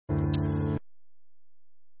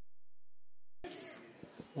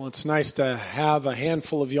Well, it's nice to have a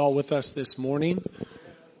handful of y'all with us this morning.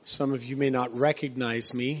 Some of you may not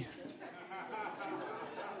recognize me.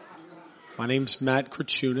 My name's Matt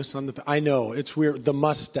Krachunas. I know, it's weird. The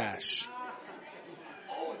mustache.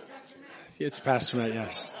 It's Pastor Matt,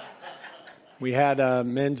 yes. We had a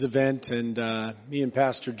men's event, and me and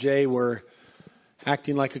Pastor Jay were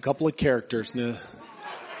acting like a couple of characters. And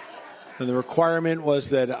the requirement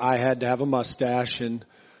was that I had to have a mustache, and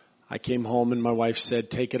I came home and my wife said,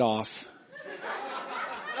 "Take it off."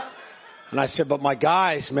 And I said, "But my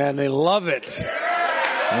guys, man, they love it."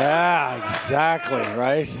 Yeah, exactly,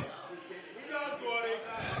 right?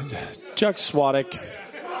 Chuck Swadek.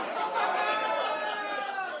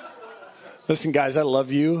 Listen, guys, I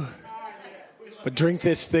love you, but drink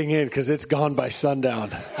this thing in because it's gone by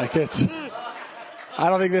sundown. I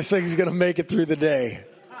don't think this thing's going to make it through the day.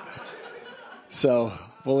 So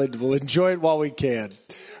we'll enjoy it while we can.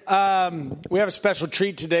 We have a special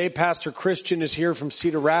treat today. Pastor Christian is here from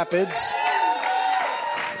Cedar Rapids.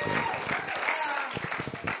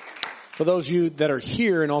 For those of you that are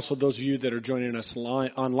here and also those of you that are joining us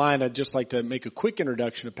online, I'd just like to make a quick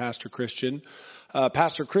introduction of Pastor Christian.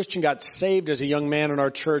 Pastor Christian got saved as a young man in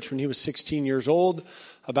our church when he was 16 years old,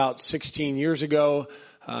 about 16 years ago.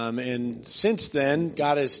 And since then,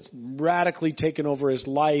 God has radically taken over his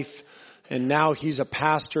life. And now he's a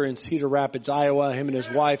pastor in Cedar Rapids, Iowa. Him and his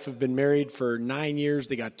wife have been married for 9 years.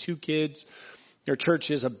 They got 2 kids. Their church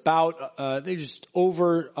is they're just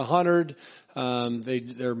over 100.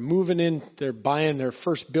 They're moving in. They're buying their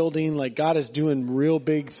first building. Like, God is doing real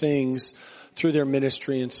big things through their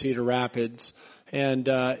ministry in Cedar Rapids. And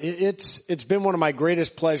it's been one of my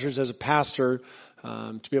greatest pleasures as a pastor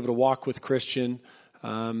to be able to walk with Christian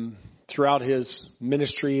throughout his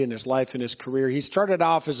ministry and his life and his career. He started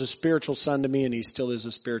off as a spiritual son to me, and he still is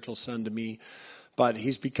a spiritual son to me. But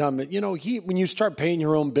he's become, when you start paying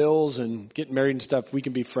your own bills and getting married and stuff, we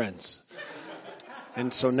can be friends.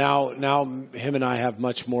 And so now him and I have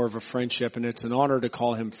much more of a friendship, and it's an honor to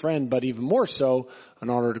call him friend, but even more so, an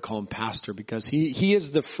honor to call him pastor, because he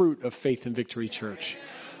is the fruit of Faith and Victory Church.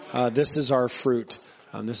 This is our fruit.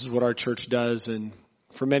 This is what our church does, and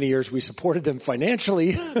for many years we supported them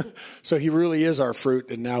financially. So he really is our fruit,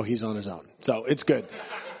 and now he's on his own. So it's good.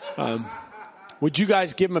 Would you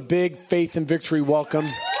guys give him a big Faith and Victory welcome?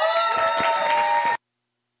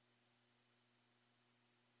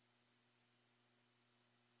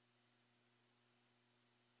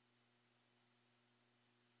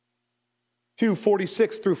 Two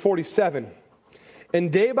 46 through 47.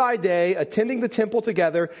 And day by day, attending the temple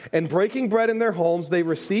together and breaking bread in their homes, they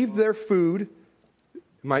received their food.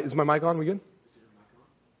 Is my mic on? We good?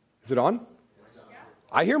 Is it on?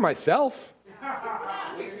 I hear myself.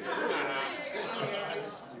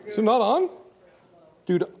 Is it not on?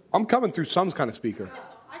 Dude, I'm coming through some kind of speaker.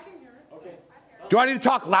 I can hear it. Okay. Do I need to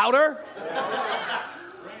talk louder?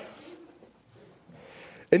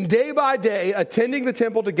 And day by day, attending the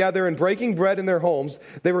temple together and breaking bread in their homes,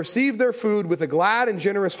 they received their food with a glad and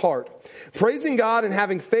generous heart, praising God and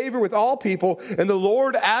having favor with all people. And the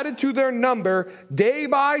Lord added to their number day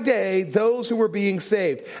by day those who were being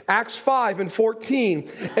saved. Acts 5 and 14.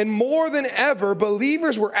 And more than ever,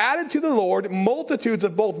 believers were added to the Lord, multitudes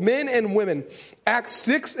of both men and women. Acts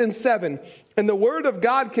 6 and 7. And the word of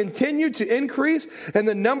God continued to increase, and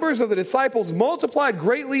the numbers of the disciples multiplied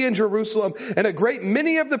greatly in Jerusalem, and a great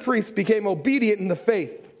many of the priests became obedient in the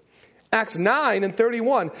faith. Acts 9 and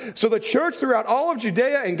 31. So the church throughout all of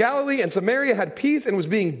Judea and Galilee and Samaria had peace and was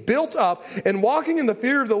being built up, and walking in the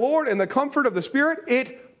fear of the Lord and the comfort of the Spirit,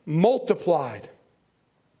 it multiplied.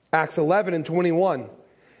 Acts 11 and 21.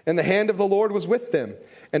 And the hand of the Lord was with them,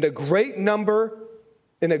 and a great number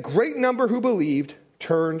who believed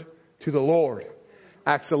turned to the Lord.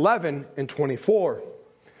 Acts 11 and 24.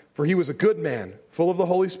 For he was a good man, full of the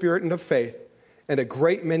Holy Spirit and of faith, and a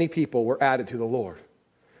great many people were added to the Lord.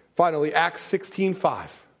 Finally, Acts 16:5.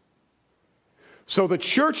 So the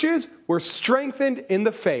churches were strengthened in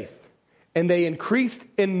the faith, and they increased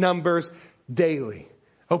in numbers daily.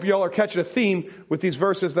 Hope you all are catching a theme with these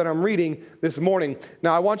verses that I'm reading this morning.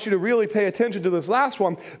 Now, I want you to really pay attention to this last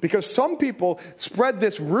one, because some people spread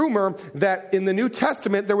this rumor that in the New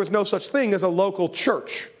Testament there was no such thing as a local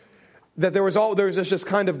church. That there was this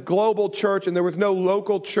kind of global church and there was no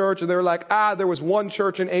local church, and they were like, there was one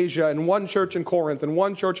church in Asia and one church in Corinth and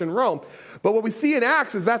one church in Rome. But what we see in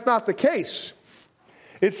Acts is that's not the case.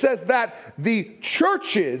 It says that the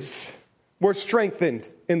churches were strengthened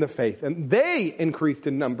in the faith, and they increased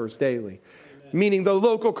in numbers daily. Amen. Meaning the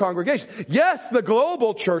local congregation. Yes, the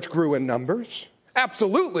global church grew in numbers.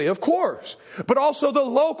 Absolutely, of course. But also the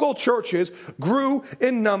local churches grew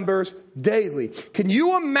in numbers daily. Can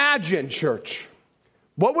you imagine, church,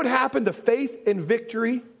 what would happen to Faith and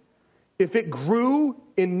Victory if it grew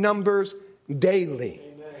in numbers daily?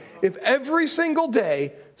 Amen. If every single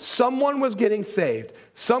day someone was getting saved,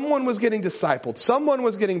 someone was getting discipled, someone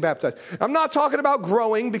was getting baptized. I'm not talking about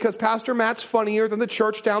growing because Pastor Matt's funnier than the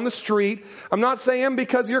church down the street. I'm not saying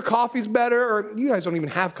because your coffee's better, or you guys don't even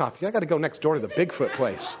have coffee. I got to go next door to the Bigfoot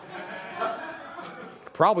place.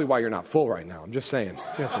 Probably why you're not full right now. I'm just saying.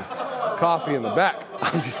 You got some coffee in the back.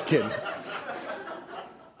 I'm just kidding.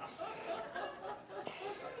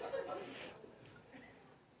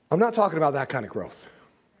 I'm not talking about that kind of growth.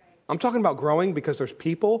 I'm talking about growing because there's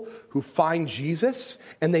people who find Jesus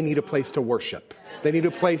and they need a place to worship. They need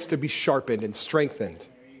a place to be sharpened and strengthened.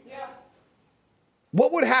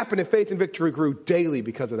 What would happen if Faith and Victory grew daily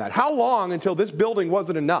because of that? How long until this building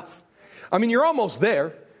wasn't enough? I mean, you're almost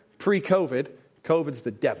there, pre-COVID. COVID's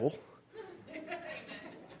the devil.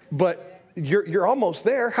 But you're almost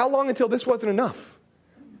there. How long until this wasn't enough?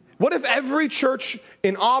 What if every church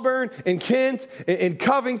in Auburn, in Kent, in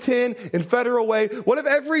Covington, in Federal Way, what if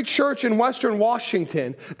every church in Western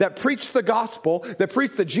Washington that preached the gospel, that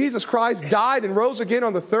preached that Jesus Christ died and rose again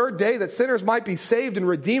on the third day, that sinners might be saved and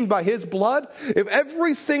redeemed by His blood, if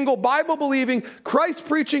every single Bible-believing,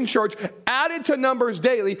 Christ-preaching church added to numbers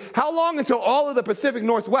daily, how long until all of the Pacific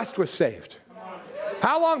Northwest was saved?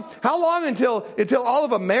 How long until all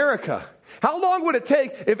of America? How long would it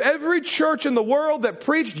take if every church in the world that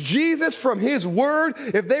preached Jesus from His Word,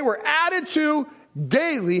 if they were added to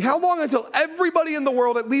daily, how long until everybody in the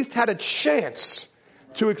world at least had a chance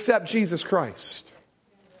to accept Jesus Christ?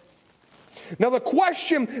 Now the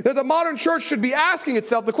question that the modern church should be asking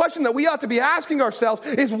itself, the question that we ought to be asking ourselves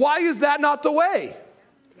is, why is that not the way?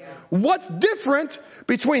 What's different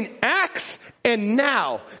between Acts and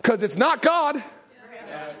now? Because it's not God.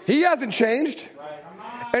 He hasn't changed.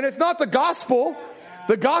 And it's not the gospel.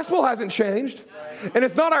 The gospel hasn't changed. And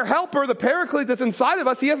it's not our helper, the paraclete that's inside of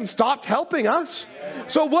us. He hasn't stopped helping us.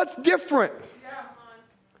 So what's different?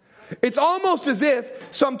 It's almost as if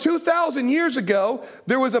some 2,000 years ago,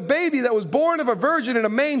 there was a baby that was born of a virgin in a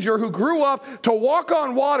manger who grew up to walk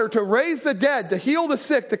on water, to raise the dead, to heal the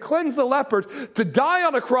sick, to cleanse the lepers, to die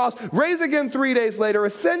on a cross, raise again 3 days later,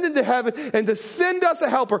 ascend into heaven, and to send us a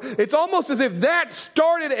helper. It's almost as if that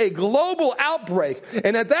started a global outbreak.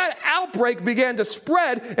 And that outbreak began to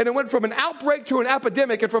spread, and it went from an outbreak to an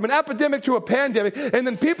epidemic, and from an epidemic to a pandemic. And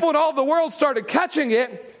then people in all the world started catching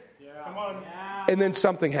it. Come on. And then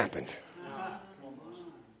something happened.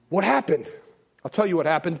 What happened? I'll tell you what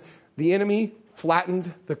happened. The enemy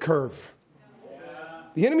flattened the curve.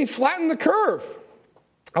 The enemy flattened the curve.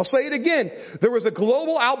 I'll say it again. There was a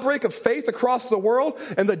global outbreak of faith across the world,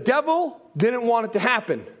 and the devil didn't want it to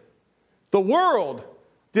happen. The world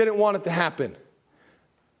didn't want it to happen.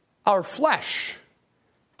 Our flesh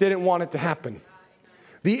didn't want it to happen.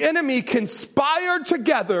 The enemy conspired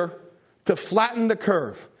together to flatten the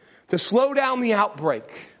curve, to slow down the outbreak.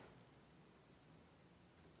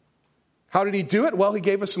 How did he do it? Well, he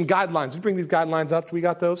gave us some guidelines. We bring these guidelines up. We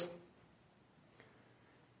got those?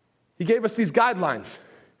 He gave us these guidelines.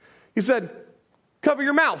 He said, cover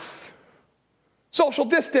your mouth, social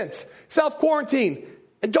distance, self-quarantine,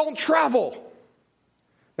 and don't travel.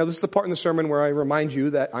 Now, this is the part in the sermon where I remind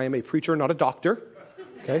you that I am a preacher, not a doctor.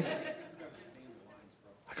 Okay?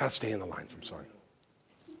 I got to stay in the lines. I'm sorry.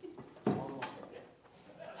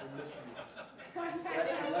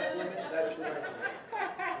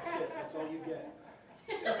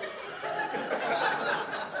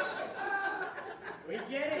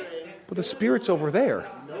 But the Spirit's over there.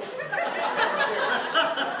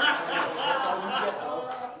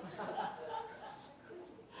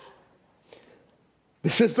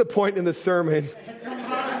 This is the point in the sermon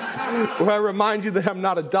where I remind you that I'm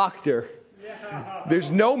not a doctor.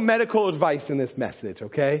 There's no medical advice in this message,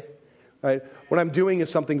 okay? Right? What I'm doing is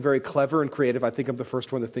something very clever and creative. I think I'm the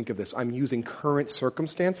first one to think of this. I'm using current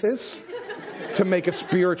circumstances to make a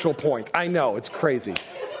spiritual point. I know, it's crazy.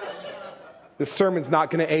 This sermon's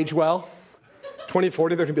not going to age well.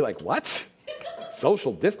 2040, they're going to be like, what?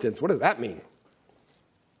 Social distance? What does that mean?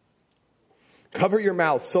 Cover your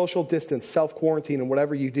mouth, social distance, self-quarantine, and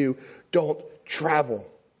whatever you do, don't travel.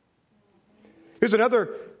 Here's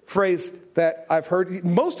another phrase that I've heard.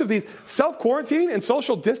 Most of these, self-quarantine and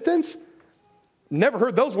social distance, never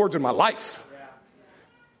heard those words in my life.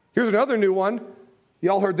 Here's another new one.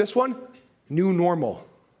 Y'all heard this one? New normal.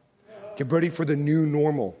 Get ready for the new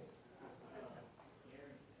normal.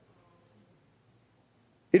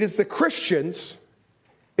 It is the Christians,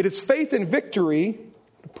 it is Faith and Victory.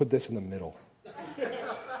 I'll put this in the middle.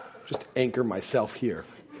 just anchor myself here.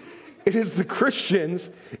 It is the Christians.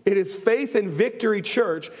 It is Faith and Victory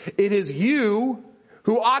Church. It is you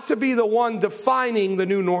who ought to be the one defining the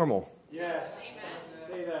new normal. Yes. Amen.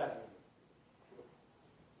 Say that.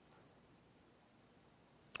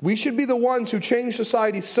 We should be the ones who change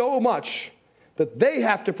society so much that they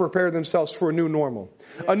have to prepare themselves for a new normal.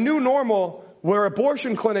 A new normal where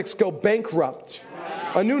abortion clinics go bankrupt.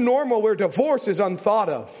 A new normal where divorce is unthought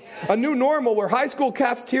of. A new normal where high school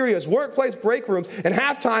cafeterias, workplace break rooms, and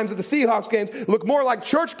half times at the Seahawks games look more like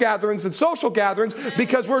church gatherings than social gatherings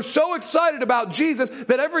because we're so excited about Jesus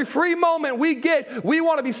that every free moment we get, we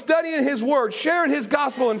want to be studying His Word, sharing His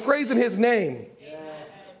gospel, and praising His name. Yes.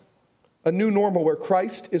 A new normal where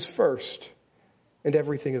Christ is first and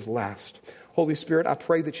everything is last. Holy Spirit, I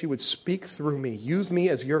pray that you would speak through me. Use me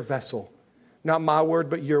as your vessel. Not my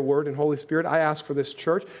word, but your word. And Holy Spirit, I ask for this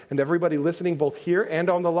church and everybody listening both here and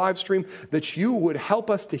on the live stream that you would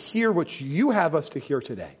help us to hear what you have us to hear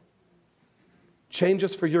today. Change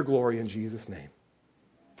us for your glory in Jesus' name.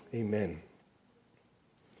 Amen.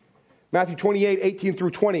 Matthew 28:18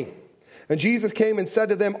 through 20. And Jesus came and said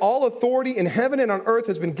to them, all authority in heaven and on earth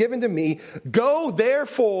has been given to me. Go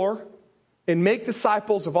therefore and make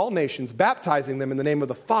disciples of all nations, baptizing them in the name of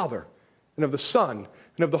the Father and of the Son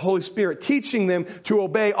and of the Holy Spirit, teaching them to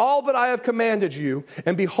obey all that I have commanded you.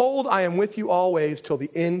 And behold, I am with you always till the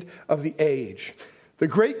end of the age. The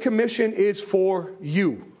Great Commission is for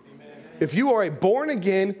you. Amen. If you are a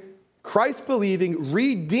born-again, Christ-believing,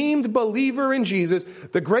 redeemed believer in Jesus,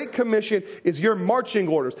 the Great Commission is your marching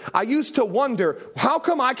orders. I used to wonder, how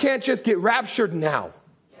come I can't just get raptured now?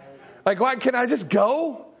 Like, why can't I just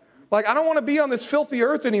go? Like, I don't want to be on this filthy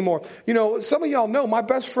earth anymore. You know, some of y'all know my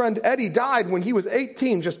best friend Eddie died when he was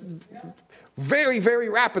 18, just very, very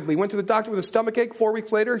rapidly. Went to the doctor with a stomach ache. 4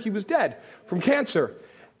 weeks later, he was dead from cancer.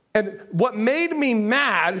 And what made me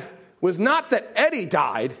mad was not that Eddie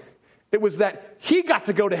died. It was that he got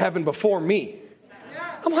to go to heaven before me.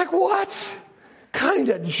 I'm like, what kind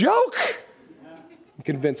of joke? I'm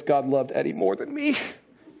convinced God loved Eddie more than me.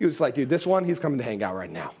 He was like, dude, this one, he's coming to hang out right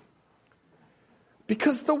now.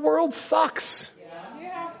 Because the world sucks.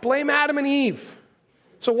 Blame Adam and Eve.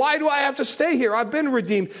 So why do I have to stay here? I've been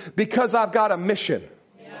redeemed because I've got a mission.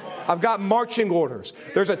 I've got marching orders.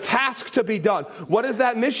 There's a task to be done. What is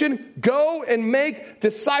that mission? Go and make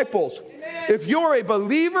disciples. If you're a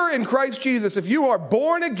believer in Christ Jesus, if you are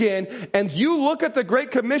born again and you look at the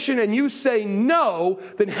Great Commission and you say no,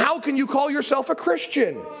 then how can you call yourself a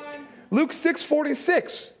Christian? Luke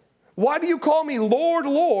 6:46. Why do you call me Lord,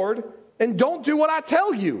 Lord, and don't do what I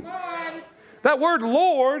tell you? That word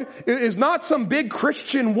Lord is not some big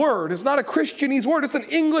Christian word. It's not a Christianese word. It's an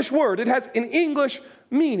English word. It has an English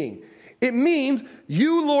meaning. It means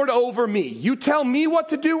you lord over me. You tell me what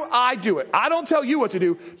to do, I do it. I don't tell you what to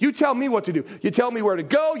do. You tell me what to do. You tell me where to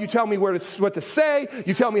go. You tell me what to say.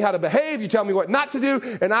 You tell me how to behave. You tell me what not to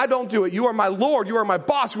do. And I don't do it. You are my Lord. You are my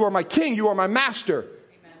boss. You are my king. You are my master.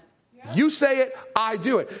 Amen. You say it, I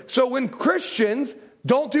do it. So when Christians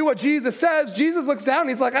don't do what Jesus says, Jesus looks down and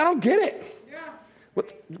he's like, I don't get it.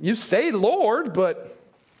 You say Lord, but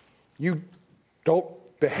you don't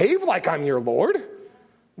behave like I'm your Lord.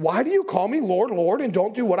 Why do you call me Lord, Lord, and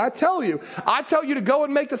don't do what I tell you? I tell you to go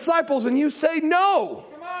and make disciples, and you say no.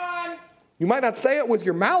 Come on. You might not say it with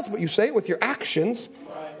your mouth, but you say it with your actions.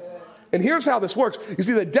 And here's how this works. You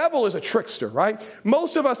see, the devil is a trickster, right?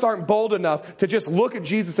 Most of us aren't bold enough to just look at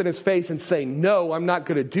Jesus in his face and say, no, I'm not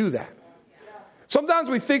going to do that. Sometimes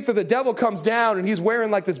we think that the devil comes down and he's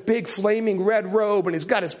wearing like this big flaming red robe and he's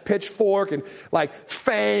got his pitchfork and like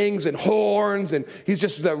fangs and horns and he's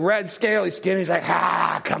just the red scaly skin. He's like,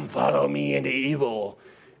 come follow me into evil.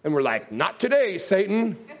 And we're like, not today,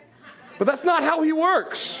 Satan. But that's not how he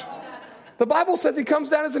works. The Bible says he comes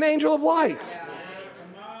down as an angel of light.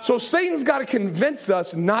 So Satan's got to convince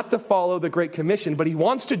us not to follow the Great Commission, but he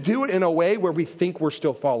wants to do it in a way where we think we're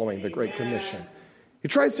still following the Great Commission. He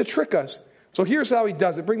tries to trick us. So here's how he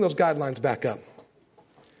does it. Bring those guidelines back up.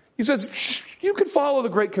 He says, you can follow the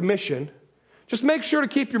Great Commission. Just make sure to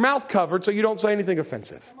keep your mouth covered so you don't say anything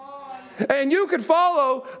offensive. And you can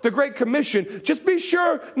follow the Great Commission. Just be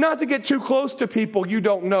sure not to get too close to people you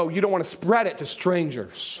don't know. You don't want to spread it to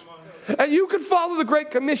strangers. And you can follow the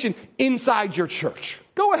Great Commission inside your church.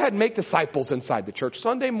 Go ahead and make disciples inside the church.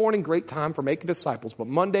 Sunday morning, great time for making disciples. But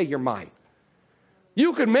Monday, you're mine.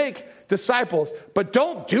 You can make disciples, but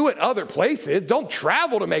don't do it other places. Don't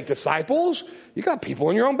travel to make disciples. You got people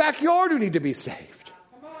in your own backyard who need to be saved.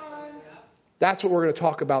 That's what we're going to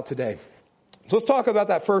talk about today. So let's talk about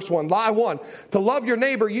that first one. Lie one. To love your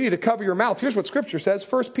neighbor, you need to cover your mouth. Here's what Scripture says.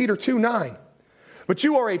 1 Peter 2:9. But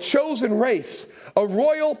you are a chosen race, a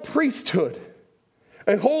royal priesthood,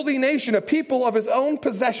 a holy nation, a people of his own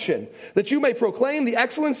possession, that you may proclaim the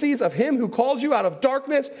excellencies of him who called you out of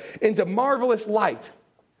darkness into marvelous light.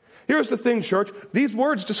 Here's the thing, church. These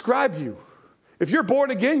words describe you. If you're born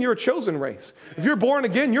again, you're a chosen race. If you're born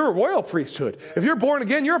again, you're a royal priesthood. If you're born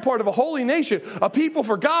again, you're a part of a holy nation, a people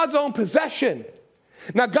for God's own possession.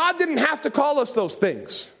 Now, God didn't have to call us those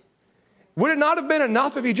things. Would it not have been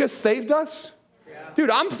enough if he just saved us? Dude,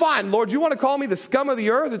 I'm fine, Lord. You want to call me the scum of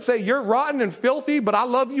the earth and say you're rotten and filthy, but I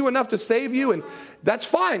love you enough to save you, and that's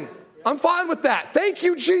fine. I'm fine with that. Thank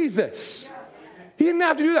you, Jesus. He didn't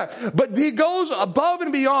have to do that. But he goes above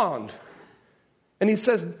and beyond. And he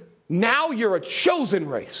says, now you're a chosen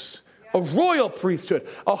race, a royal priesthood,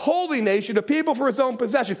 a holy nation, a people for his own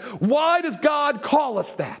possession. Why does God call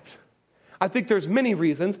us that? I think there's many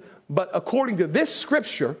reasons, but according to this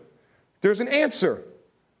scripture, there's an answer.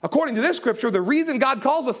 According to this scripture, the reason God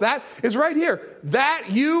calls us that is right here. That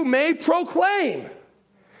you may proclaim.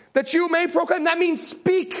 That you may proclaim. That means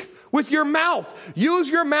speak with your mouth. Use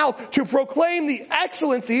your mouth to proclaim the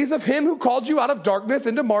excellencies of him who called you out of darkness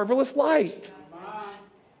into marvelous light.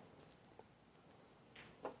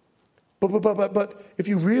 But if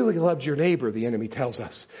you really loved your neighbor, the enemy tells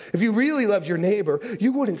us, if you really loved your neighbor,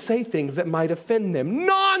 you wouldn't say things that might offend them.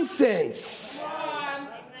 Nonsense!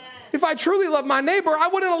 If I truly loved my neighbor, I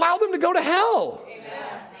wouldn't allow them to go to hell.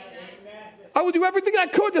 I would do everything I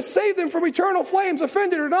could to save them from eternal flames,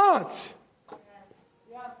 offended or not.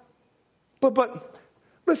 But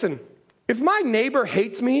listen, if my neighbor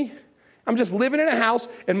hates me, I'm just living in a house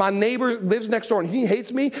and my neighbor lives next door and he hates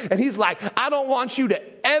me and he's like, I don't want you to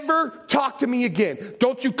ever talk to me again.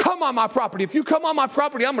 Don't you come on my property. If you come on my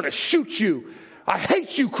property, I'm going to shoot you. I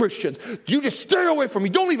hate you, Christians. You just stay away from me.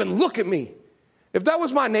 Don't even look at me. If that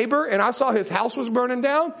was my neighbor and I saw his house was burning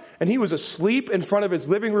down and he was asleep in front of his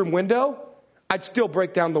living room window, I'd still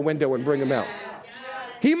break down the window and bring him out.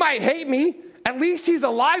 He might hate me. At least he's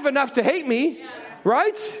alive enough to hate me.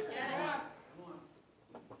 Right?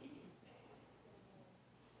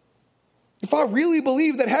 If I really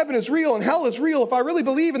believe that heaven is real and hell is real, if I really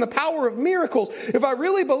believe in the power of miracles, if I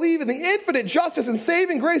really believe in the infinite justice and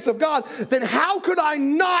saving grace of God, then how could I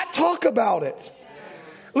not talk about it?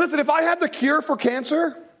 Listen, if I had the cure for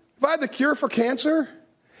cancer,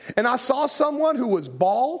 and I saw someone who was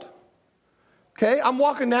bald, okay, I'm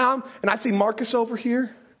walking down and I see Marcus over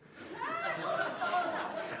here.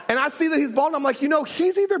 And I see that he's bald and I'm like,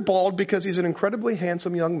 he's either bald because he's an incredibly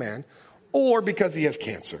handsome young man or because he has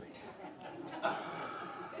cancer.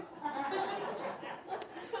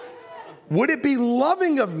 Would it be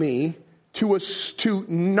loving of me to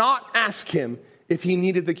not ask him if he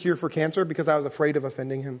needed the cure for cancer because I was afraid of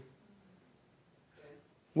offending him?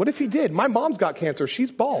 What if he did? My mom's got cancer.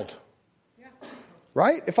 She's bald.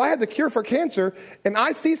 Right? If I had the cure for cancer and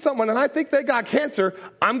I see someone and I think they got cancer,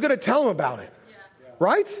 I'm going to tell them about it.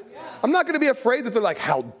 Right? I'm not going to be afraid that they're like,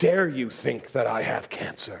 how dare you think that I have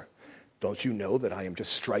cancer? Don't you know that I am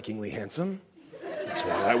just strikingly handsome? That's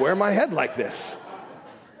why I wear my head like this.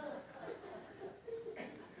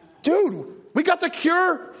 Dude, we got the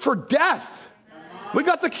cure for death. We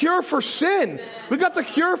got the cure for sin. We got the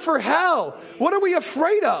cure for hell. What are we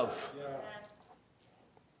afraid of?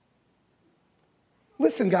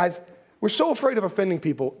 Listen, guys, we're so afraid of offending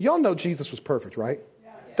people. Y'all know Jesus was perfect, right?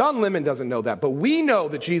 Don Lemon doesn't know that, but we know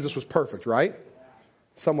that Jesus was perfect, right?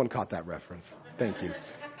 Someone caught that reference. Thank you.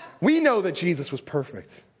 We know that Jesus was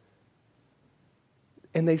perfect.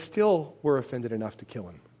 And they still were offended enough to kill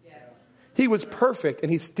him. He was perfect, and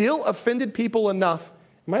he still offended people enough.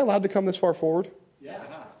 Am I allowed to come this far forward? Yeah.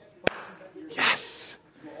 Yes.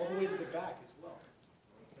 All the way to the back as well.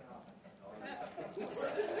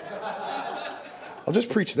 I'll just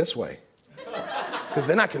preach this way, because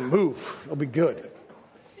then I can move. It'll be good.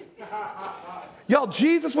 Y'all,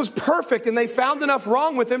 Jesus was perfect, and they found enough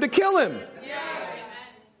wrong with him to kill him.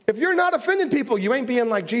 If you're not offending people, you ain't being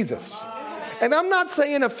like Jesus. And I'm not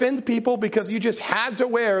saying offend people because you just had to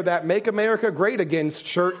wear that Make America Great Again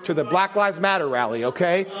shirt to the Black Lives Matter rally,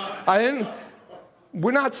 okay?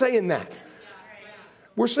 We're not saying that.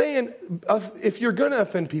 We're saying if you're going to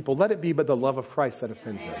offend people, let it be by the love of Christ that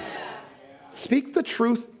offends them. Speak the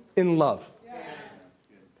truth in love.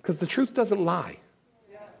 Because the truth doesn't lie.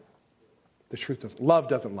 Love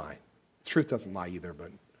doesn't lie. The truth doesn't lie either,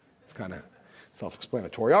 but it's kind of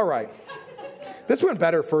self-explanatory. All right. This went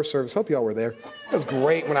better first service. Hope y'all were there. It was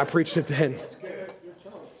great when I preached it then.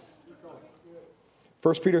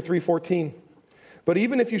 1 Peter 3:14. But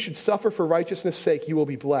even if you should suffer for righteousness' sake, you will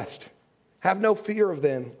be blessed. Have no fear of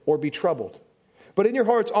them or be troubled. But in your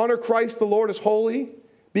hearts honor Christ the Lord as holy,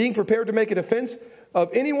 being prepared to make a defense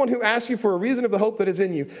of anyone who asks you for a reason of the hope that is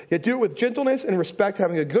in you. Yet do it with gentleness and respect,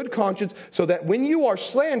 having a good conscience, so that when you are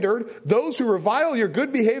slandered, those who revile your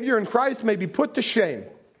good behavior in Christ may be put to shame.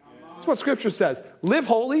 That's what Scripture says. Live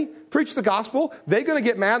holy, preach the gospel. They're going to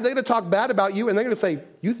get mad. They're going to talk bad about you, and they're going to say,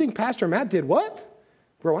 you think Pastor Matt did what?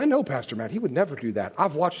 Bro, I know Pastor Matt. He would never do that.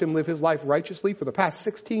 I've watched him live his life righteously for the past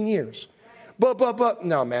 16 years. But,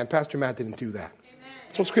 no, man, Pastor Matt didn't do that.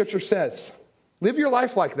 That's what Scripture says. Live your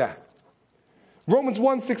life like that. Romans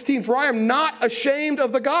 1:16, for I am not ashamed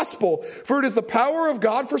of the gospel, for it is the power of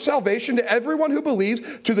God for salvation to everyone who believes,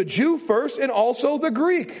 to the Jew first and also the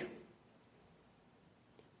Greek.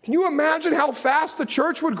 Can you imagine how fast the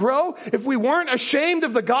church would grow if we weren't ashamed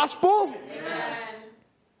of the gospel? Yes.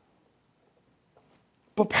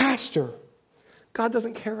 But Pastor, God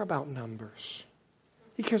doesn't care about numbers.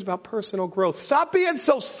 He cares about personal growth. Stop being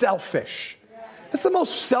so selfish. That's the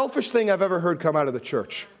most selfish thing I've ever heard come out of the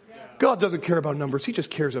church. God doesn't care about numbers. He just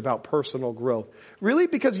cares about personal growth. Really?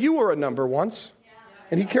 Because you were a number once.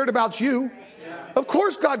 And He cared about you. Of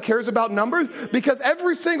course God cares about numbers, because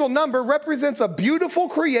every single number represents a beautiful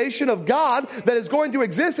creation of God that is going to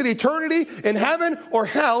exist in eternity, in heaven or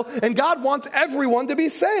hell, and God wants everyone to be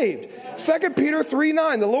saved. 2 Peter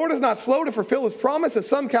 3:9, the Lord is not slow to fulfill His promise, as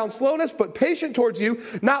some count slowness, but patient towards you,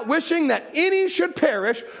 not wishing that any should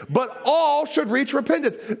perish, but all should reach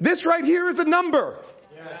repentance. This right here is a number.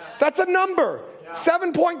 That's a number.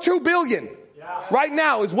 7.2 billion. Right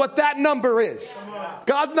now is what that number is.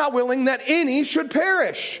 God's not willing that any should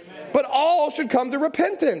perish, but all should come to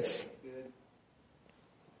repentance.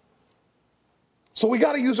 So we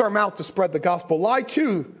got to use our mouth to spread the gospel. Lie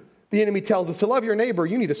too, the enemy tells us, to love your neighbor,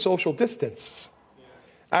 you need a social distance.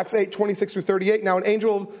 Acts 8:26-38. Now an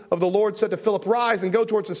angel of the Lord said to Philip, rise and go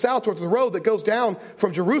towards the south, towards the road that goes down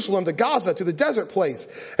from Jerusalem to Gaza, to the desert place.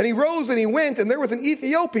 And he rose and he went, and there was an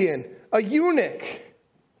Ethiopian, a eunuch.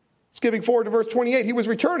 Skipping forward to verse 28, he was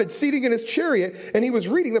returned, seating in his chariot, and he was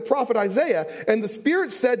reading the prophet Isaiah. And the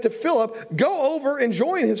Spirit said to Philip, go over and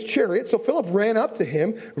join his chariot. So Philip ran up to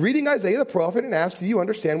him, reading Isaiah the prophet, and asked, do you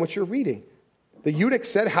understand what you're reading? The eunuch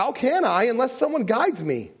said, how can I unless someone guides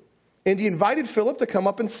me? And he invited Philip to come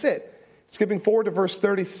up and sit. Skipping forward to verse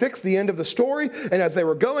 36, the end of the story. And as they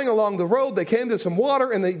were going along the road, they came to some water,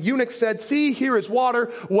 and the eunuch said, see, here is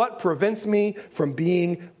water. What prevents me from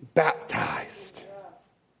being baptized?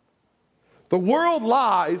 The world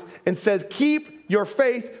lies and says, keep your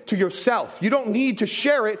faith to yourself. You don't need to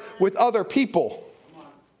share it with other people.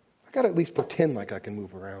 I got to at least pretend like I can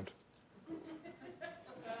move around.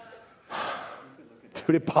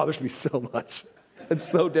 Dude, it bothers me so much.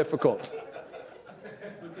 It's so difficult. You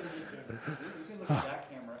can look at that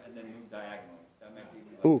camera and then move diagonally. That might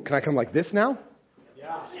be Ooh, can I come like this now?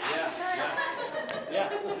 Yeah. Yes. Yeah.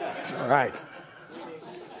 All right.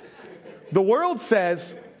 The world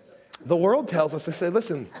tells us, they say,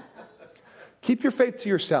 listen, keep your faith to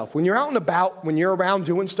yourself. When you're out and about, when you're around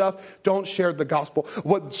doing stuff, don't share the gospel.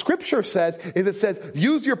 What Scripture says is it says,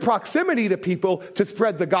 use your proximity to people to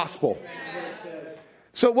spread the gospel.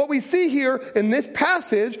 So what we see here in this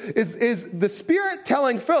passage is the Spirit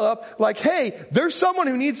telling Philip, like, hey, there's someone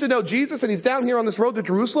who needs to know Jesus, and he's down here on this road to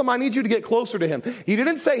Jerusalem. I need you to get closer to him. He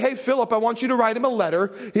didn't say, hey, Philip, I want you to write him a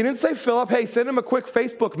letter. He didn't say, Philip, hey, send him a quick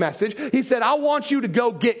Facebook message. He said, I want you to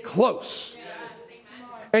go get close.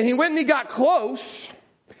 And he went and he got close.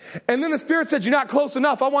 And then the Spirit said, you're not close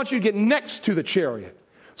enough. I want you to get next to the chariot.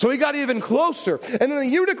 So he got even closer. And then the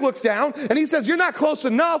eunuch looks down and he says, you're not close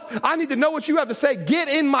enough. I need to know what you have to say. Get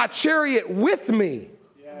in my chariot with me.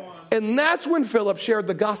 Yes. And that's when Philip shared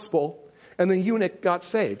the gospel and the eunuch got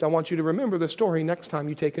saved. I want you to remember the story next time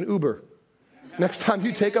you take an Uber. Next time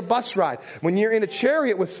you take a bus ride. When you're in a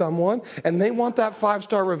chariot with someone and they want that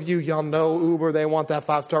 5-star review, y'all know Uber, they want that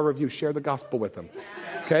 5-star review. Share the gospel with them.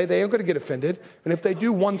 Okay? They ain't going to get offended. And if they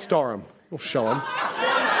do, 1-star them. We'll show them.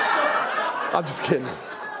 I'm just kidding.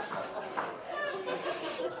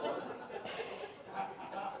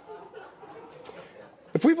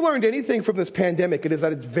 If we've learned anything from this pandemic, it is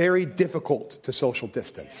that it's very difficult to social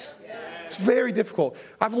distance. It's very difficult.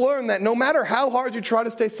 I've learned that no matter how hard you try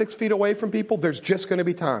to stay 6 feet away from people, there's just going to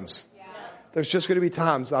be times. There's just going to be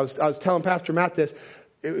times. I was telling Pastor Matt this.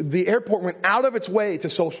 The airport went out of its way to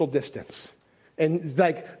social distance. And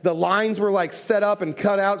like the lines were like set up and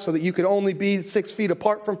cut out so that you could only be 6 feet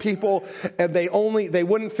apart from people. And they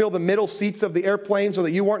wouldn't fill the middle seats of the airplane so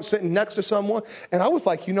that you weren't sitting next to someone. And I was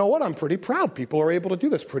like, you know what? I'm pretty proud. People are able to do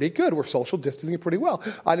this pretty good. We're social distancing pretty well.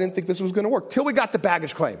 I didn't think this was going to work till we got the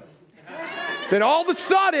baggage claim. Then all of a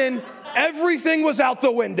sudden, everything was out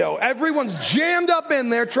the window. Everyone's jammed up in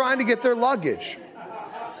there trying to get their luggage.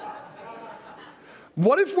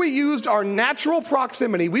 What if we used our natural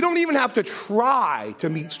proximity? We don't even have to try to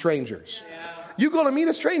meet strangers. You go to meet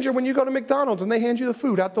a stranger when you go to McDonald's and they hand you the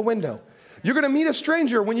food out the window. You're going to meet a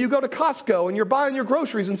stranger when you go to Costco and you're buying your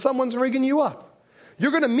groceries and someone's ringing you up.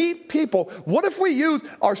 You're going to meet people. What if we use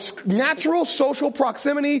our natural social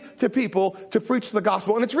proximity to people to preach the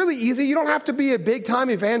gospel? And it's really easy. You don't have to be a big time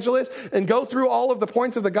evangelist and go through all of the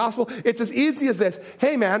points of the gospel. It's as easy as this.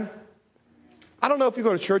 Hey man, I don't know if you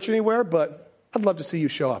go to church anywhere, but I'd love to see you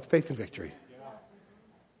show up. Faith and Victory.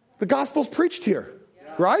 The gospel's preached here,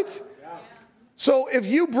 right? So if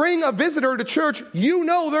you bring a visitor to church, you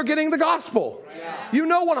know they're getting the gospel. You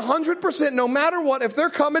know 100%, no matter what, if they're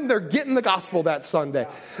coming, they're getting the gospel that Sunday.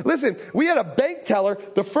 Listen, we had a bank teller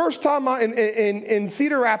the first time in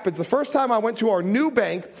Cedar Rapids, the first time I went to our new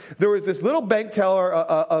bank, there was this little bank teller,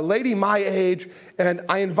 a lady my age, and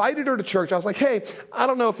I invited her to church. I was like, hey, I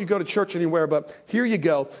don't know if you go to church anywhere, but here you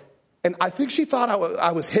go. And I think she thought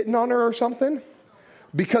I was hitting on her or something,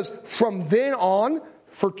 because from then on,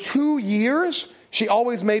 for 2 years, she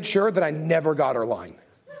always made sure that I never got her line.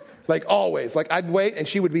 Like always. Like I'd wait and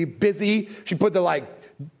she would be busy. She'd put the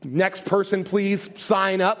next person please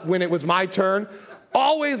sign up when it was my turn.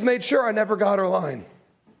 Always made sure I never got her line.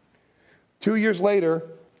 2 years later,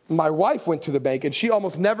 my wife went to the bank, and she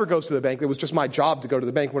almost never goes to the bank. It was just my job to go to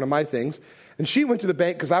the bank, one of my things. And she went to the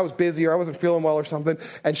bank because I was busy or I wasn't feeling well or something.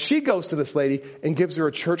 And she goes to this lady and gives her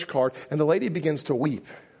a church card. And the lady begins to weep.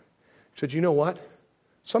 She said, you know what?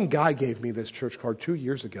 Some guy gave me this church card 2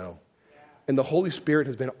 years ago, and the Holy Spirit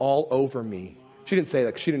has been all over me. She didn't say that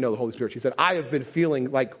because she didn't know the Holy Spirit. She said, I have been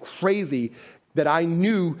feeling like crazy that I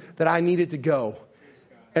knew that I needed to go.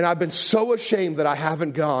 And I've been so ashamed that I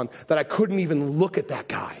haven't gone that I couldn't even look at that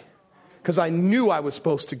guy because I knew I was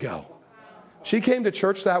supposed to go. She came to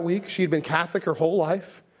church that week. She had been Catholic her whole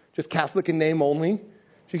life, just Catholic in name only.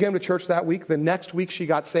 She came to church that week. The next week she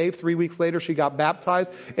got saved. 3 weeks later she got baptized.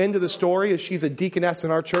 End of the story is she's a deaconess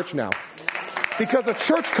in our church now. Because of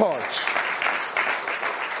church cards.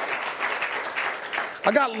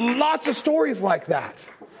 I got lots of stories like that.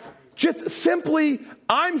 Just simply,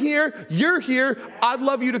 I'm here, you're here, I'd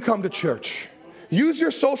love you to come to church. Use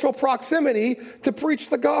your social proximity to preach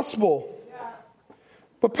the gospel.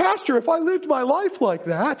 But Pastor, if I lived my life like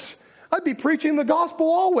that, I'd be preaching the gospel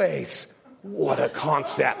always. What a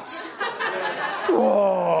concept.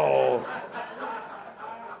 Whoa.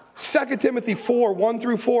 2 Timothy 4,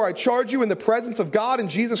 1-4, I charge you in the presence of God and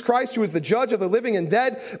Jesus Christ, who is the judge of the living and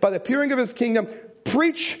dead, by the appearing of his kingdom,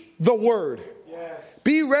 preach the word. Yes.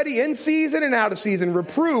 Be ready in season and out of season.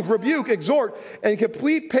 Reprove, rebuke, exhort, and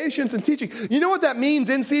complete patience and teaching. You know what that means,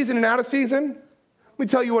 in season and out of season? Let me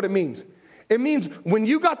tell you what it means. It means when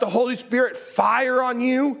you got the Holy Spirit fire on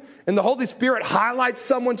you, and the Holy Spirit highlights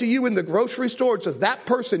someone to you in the grocery store and says, that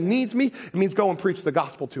person needs me, it means go and preach the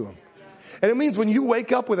gospel to them. And it means when you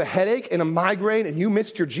wake up with a headache and a migraine and you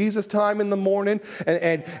missed your Jesus time in the morning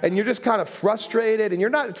and you're just kind of frustrated and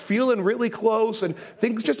you're not feeling really close and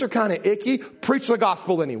things just are kind of icky, preach the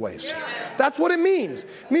gospel anyways. Yeah. That's what it means.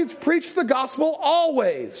 It means preach the gospel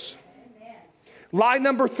always. Amen. Lie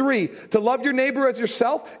number 3, to love your neighbor as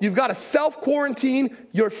yourself, you've got to self-quarantine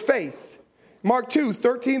your faith. Mark 2,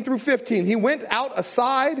 13-15. He went out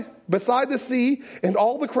aside beside the sea, and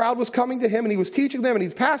all the crowd was coming to him, and he was teaching them, and he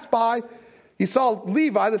passed by. He saw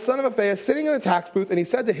Levi, the son of Alphaeus, sitting in the tax booth, and he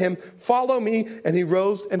said to him, follow me, and he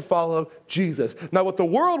rose and followed Jesus. Now, what the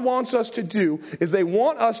world wants us to do is they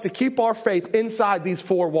want us to keep our faith inside these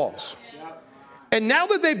 4 walls. And now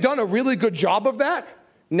that they've done a really good job of that,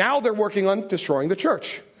 now they're working on destroying the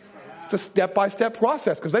church. It's a step-by-step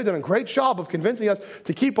process because they've done a great job of convincing us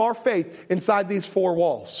to keep our faith inside these 4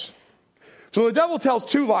 walls. So the devil tells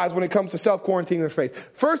 2 lies when it comes to self-quarantining their faith.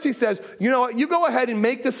 First, he says, you know what, you go ahead and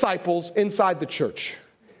make disciples inside the church.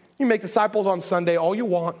 You make disciples on Sunday all you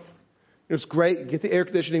want. It's great. Get the air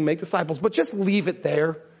conditioning, make disciples, but just leave it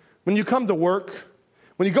there. When you come to work,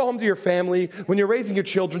 when you go home to your family, when you're raising your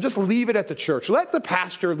children, just leave it at the church. Let the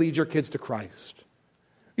pastor lead your kids to Christ.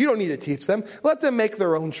 You don't need to teach them. Let them make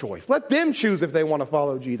their own choice. Let them choose if they want to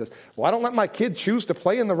follow Jesus. Well, I don't let my kid choose to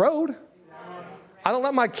play in the road. I don't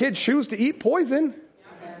let my kid choose to eat poison.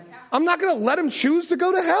 I'm not going to let him choose to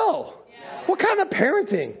go to hell. What kind of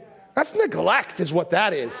parenting? That's neglect is what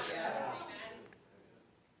that is.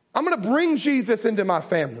 I'm going to bring Jesus into my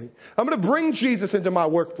family. I'm going to bring Jesus into my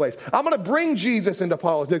workplace. I'm going to bring Jesus into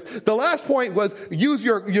politics. The last point was use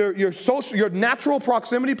your natural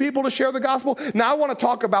proximity people to share the gospel. Now I want to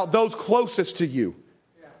talk about those closest to you.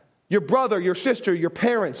 Your brother, your sister, your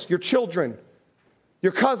parents, your children,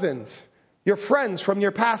 your cousins, your friends from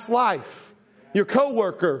your past life, your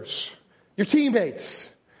coworkers, your teammates,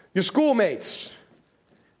 your schoolmates,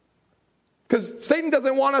 Because Satan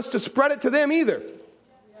doesn't want us to spread it to them either.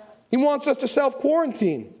 He wants us to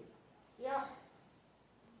self-quarantine.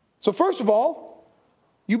 So first of all,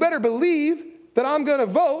 you better believe that I'm going to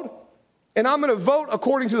vote, and I'm going to vote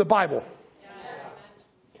according to the Bible.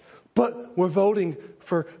 But we're voting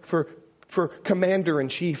for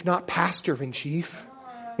commander-in-chief, not pastor-in-chief.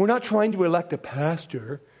 We're not trying to elect a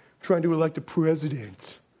pastor, trying to elect a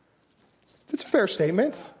president. It's a fair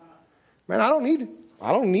statement. Man, I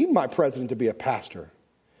don't need my president to be a pastor.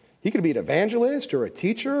 He could be an evangelist or a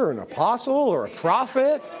teacher or an apostle or a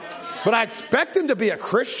prophet. But I expect him to be a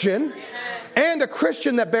Christian, and a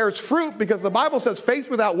Christian that bears fruit, because the Bible says faith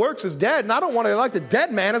without works is dead, and I don't want to elect a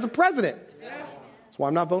dead man as a president. That's why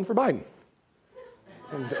I'm not voting for Biden.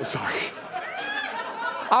 I'm sorry.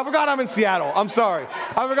 I forgot I'm in Seattle. I'm sorry.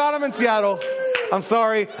 I forgot I'm in Seattle. I'm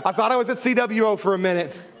sorry. I thought I was at CWO for a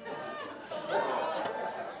minute.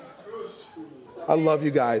 I love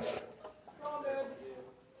you guys.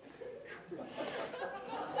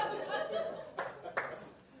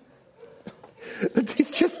 He's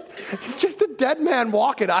just a dead man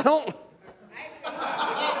walking.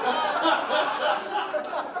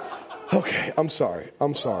 Okay, I'm sorry.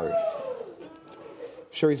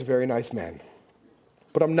 Sure, he's a very nice man.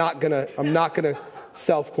 But I'm not gonna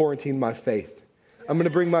self-quarantine my faith. I'm going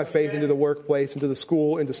to bring my faith into the workplace, into the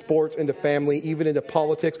school, into sports, into family, even into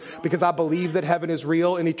politics, because I believe that heaven is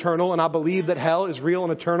real and eternal, and I believe that hell is real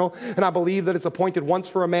and eternal, and I believe that it's appointed once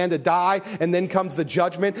for a man to die, and then comes the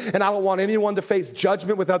judgment, and I don't want anyone to face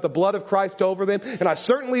judgment without the blood of Christ over them, and I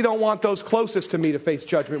certainly don't want those closest to me to face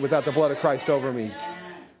judgment without the blood of Christ over me,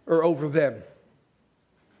 or over them.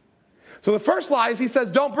 So the first lie is he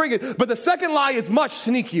says, don't bring it. But the second lie is much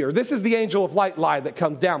sneakier. This is the angel of light lie that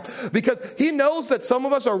comes down. Because he knows that some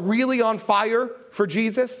of us are really on fire for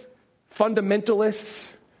Jesus.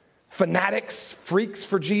 Fundamentalists, fanatics, freaks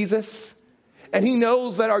for Jesus. And he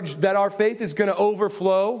knows that our faith is going to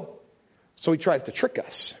overflow. So he tries to trick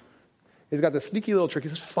us. He's got this sneaky little trick. He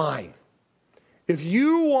says, fine. If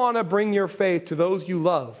you want to bring your faith to those you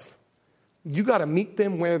love, you got to meet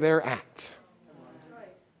them where they're at.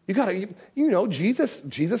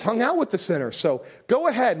 Jesus hung out with the sinners. So go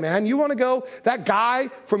ahead, man. You want to go, that guy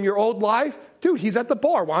from your old life, dude, he's at the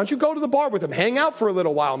bar. Why don't you go to the bar with him? Hang out for a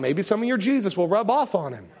little while. Maybe some of your Jesus will rub off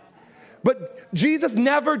on him. But Jesus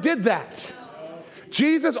never did that.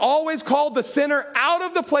 Jesus always called the sinner out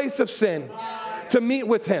of the place of sin to meet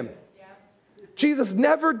with him. Jesus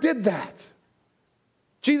never did that.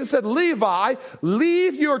 Jesus said, Levi,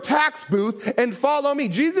 leave your tax booth and follow me.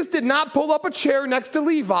 Jesus did not pull up a chair next to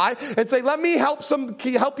Levi and say, let me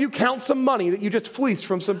help you count some money that you just fleeced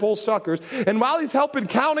from some bull suckers. And while he's helping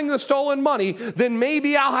counting the stolen money, then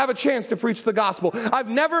maybe I'll have a chance to preach the gospel. I've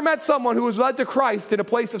never met someone who was led to Christ in a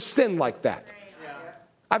place of sin like that.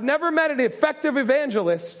 I've never met an effective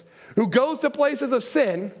evangelist who goes to places of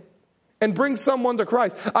sin and bring someone to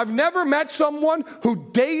Christ. I've never met someone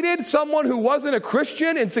who dated someone who wasn't a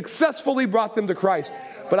Christian and successfully brought them to Christ.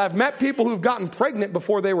 But I've met people who've gotten pregnant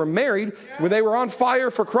before they were married, when they were on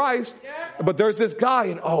fire for Christ. But there's this guy,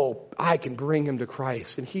 and I can bring him to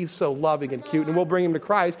Christ. And he's so loving and cute, and we'll bring him to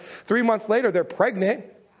Christ. 3 months later, they're pregnant.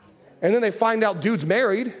 And then they find out dude's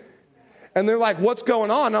married. And they're like, what's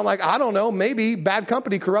going on? And I'm like, I don't know. Maybe bad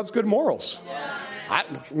company corrupts good morals.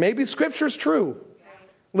 Maybe Scripture's true.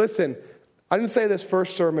 Listen, I didn't say this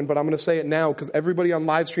first sermon, but I'm going to say it now because everybody on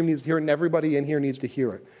live stream needs to hear it and everybody in here needs to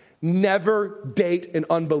hear it. Never date an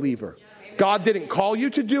unbeliever. God didn't call you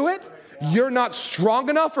to do it. You're not strong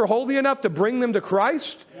enough or holy enough to bring them to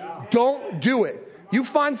Christ. Don't do it. You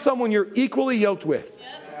find someone you're equally yoked with.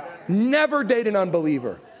 Never date an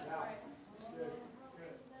unbeliever.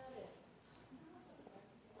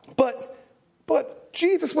 But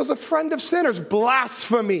Jesus was a friend of sinners.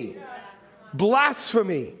 Blasphemy.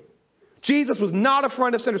 Blasphemy. Jesus was not a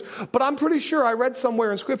friend of sinners. But I'm pretty sure I read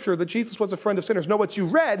somewhere in Scripture that Jesus was a friend of sinners. No, what you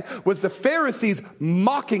read was the Pharisees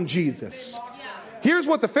mocking Jesus. Here's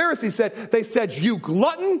what the Pharisees said. They said, you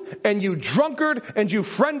glutton and you drunkard and you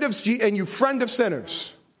friend of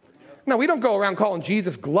sinners. Now, we don't go around calling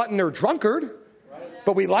Jesus glutton or drunkard.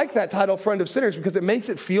 But we like that title, friend of sinners, because it makes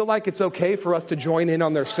it feel like it's okay for us to join in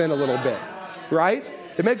on their sin a little bit. Right?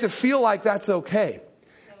 It makes it feel like that's okay.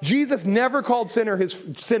 Jesus never called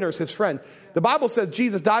sinners his friend. The Bible says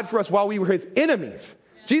Jesus died for us while we were his enemies.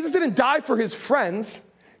 Jesus didn't die for his friends.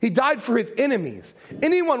 He died for his enemies.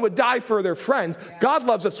 Anyone would die for their friends. God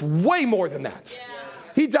loves us way more than that.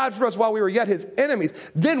 He died for us while we were yet his enemies.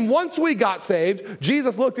 Then once we got saved,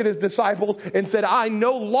 Jesus looked at his disciples and said, I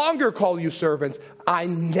no longer call you servants. I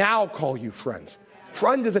now call you friends.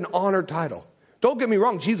 Friend is an honored title. Don't get me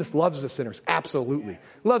wrong, Jesus loves the sinners. Absolutely.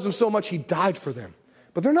 He loves them so much he died for them.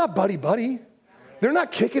 But they're not buddy-buddy. They're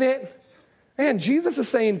not kicking it. Man, Jesus is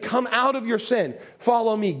saying, come out of your sin.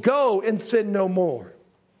 Follow me. Go and sin no more.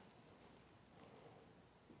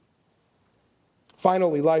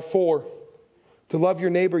 Finally, life 4. To love your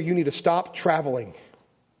neighbor, you need to stop traveling.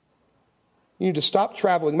 You need to stop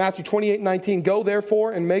traveling. Matthew 28:19. Go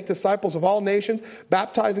therefore and make disciples of all nations,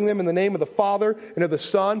 baptizing them in the name of the Father and of the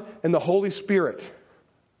Son and the Holy Spirit.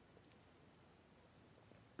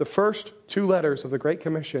 The first 2 letters of the Great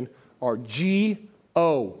Commission are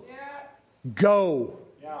G-O. Go.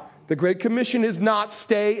 The Great Commission is not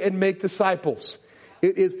stay and make disciples.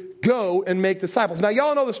 It is go and make disciples. Now,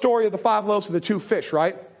 y'all know the story of the 5 loaves and the 2 fish,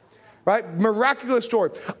 right? Right? Miraculous story.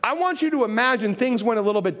 I want you to imagine things went a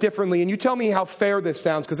little bit differently, and you tell me how fair this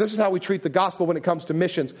sounds, because this is how we treat the gospel when it comes to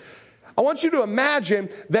missions. I want you to imagine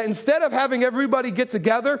that instead of having everybody get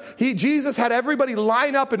together, Jesus had everybody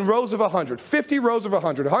line up in rows of 100, 50 rows of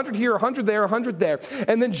 100, 100 here, 100 there, 100 there.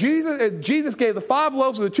 And then Jesus gave the 5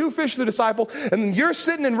 loaves and the 2 fish to the disciple, and then you're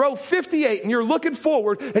sitting in row 58 and you're looking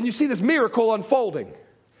forward and you see this miracle unfolding.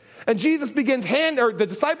 And the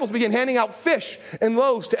disciples begin handing out fish and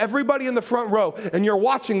loaves to everybody in the front row. And you're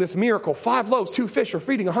watching this miracle. 5 loaves, 2 fish are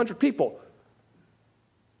feeding 100 people.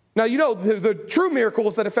 Now, you know, the true miracle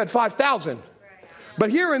is that it fed 5,000.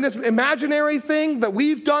 But here in this imaginary thing that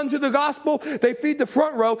we've done to the gospel, they feed the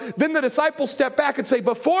front row. Then the disciples step back and say,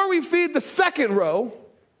 before we feed the second row,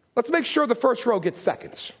 let's make sure the first row gets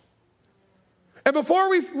seconds. And before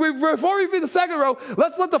we feed the second row,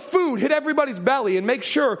 let's let the food hit everybody's belly and make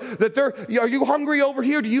sure that are you hungry over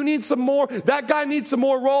here? Do you need some more? That guy needs some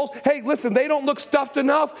more rolls. Hey, listen, they don't look stuffed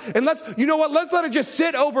enough. And let's let it just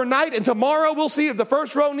sit overnight, and tomorrow we'll see if the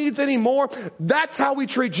first row needs any more. That's how we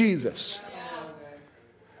treat Jesus.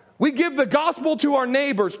 We give the gospel to our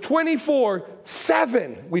neighbors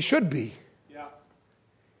 24/7. We should be.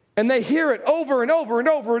 And they hear it over and over and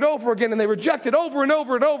over and over again, and they reject it over and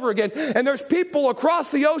over and over again. And there's people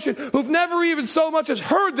across the ocean who've never even so much as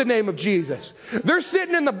heard the name of Jesus. They're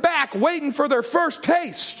sitting in the back waiting for their first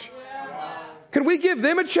taste. Can we give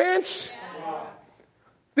them a chance?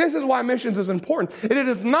 This is why missions is important. And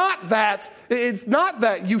it's not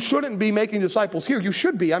that you shouldn't be making disciples here. You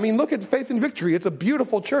should be. I mean, look at Faith and Victory. It's a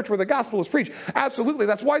beautiful church where the gospel is preached. Absolutely.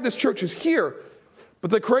 That's why this church is here.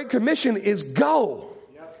 But the Great Commission is go.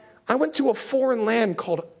 I went to a foreign land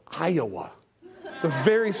called Iowa. It's a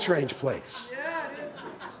very strange place.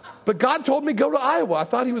 But God told me go to Iowa. I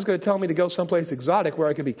thought he was going to tell me to go someplace exotic where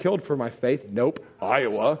I could be killed for my faith. Nope.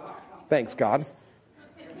 Iowa. Thanks, God.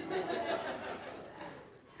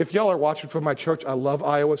 If y'all are watching from my church, I love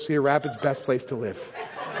Iowa. Cedar Rapids, best place to live.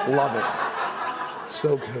 Love it.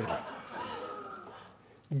 So good.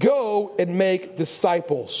 Go and make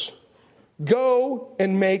disciples. Go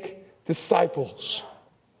and make disciples.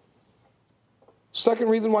 Second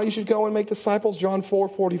reason why you should go and make disciples, John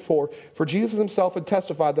 4:44. For Jesus himself had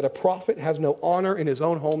testified that a prophet has no honor in his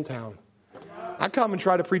own hometown. I come and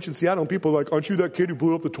try to preach in Seattle, and people are like, aren't you that kid who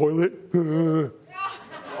blew up the toilet? You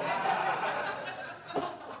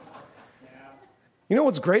know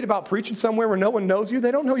what's great about preaching somewhere where no one knows you?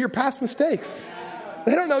 They don't know your past mistakes.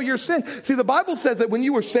 They don't know your sin. See, the Bible says that when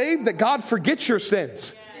you were saved, that God forgets your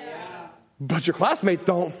sins. But your classmates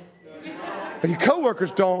don't. And your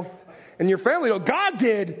coworkers don't. And your family don't. God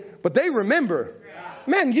did, but they remember.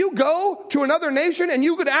 Man, you go to another nation and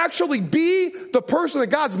you could actually be the person that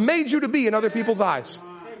God's made you to be in other people's eyes.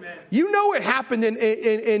 You know it happened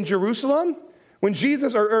in Jerusalem when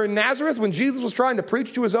Jesus, or in Nazareth, when Jesus was trying to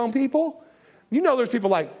preach to his own people. You know there's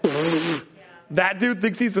people like, that dude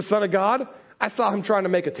thinks he's the son of God. I saw him trying to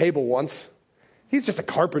make a table once. He's just a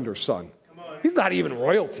carpenter's son. He's not even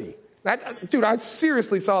royalty. Dude, I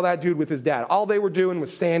seriously saw that dude with his dad. All they were doing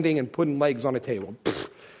was sanding and putting legs on a table.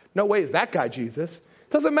 No way is that guy Jesus.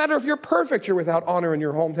 Doesn't matter if you're perfect, you're without honor in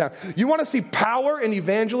your hometown. You want to see power in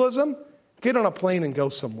evangelism? Get on a plane and go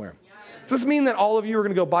somewhere. Does this mean that all of you are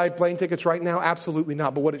going to go buy plane tickets right now? Absolutely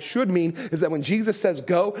not. But what it should mean is that when Jesus says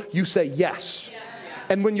go, you say yes.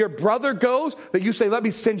 And when your brother goes, that you say, let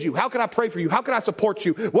me send you. How can I pray for you? How can I support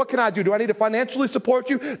you? What can I do? Do I need to financially support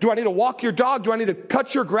you? Do I need to walk your dog? Do I need to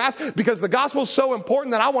cut your grass? Because the gospel is so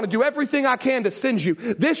important that I want to do everything I can to send you.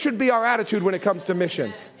 This should be our attitude when it comes to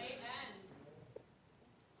missions.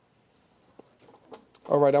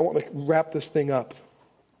 All right, I want to wrap this thing up.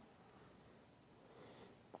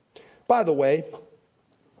 By the way,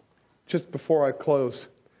 just before I close,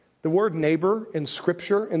 the word neighbor in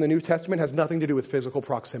Scripture in the New Testament has nothing to do with physical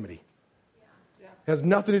proximity. It has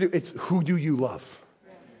nothing to do, it's who do you love?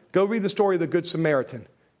 Go read the story of the Good Samaritan.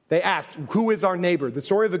 They asked, who is our neighbor? The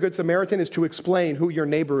story of the Good Samaritan is to explain who your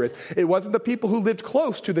neighbor is. It wasn't the people who lived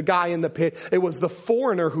close to the guy in the pit. It was the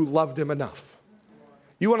foreigner who loved him enough.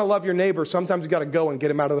 You want to love your neighbor, sometimes you got to go and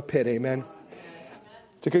get him out of the pit. Amen.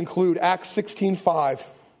 To conclude, Acts 16:5.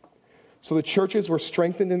 So the churches were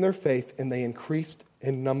strengthened in their faith and they increased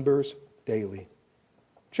in numbers daily.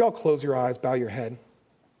 Would you all close your eyes, bow your head?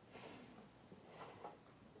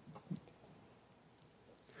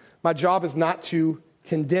 My job is not to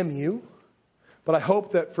condemn you, but I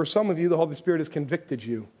hope that for some of you, the Holy Spirit has convicted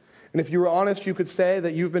you. And if you were honest, you could say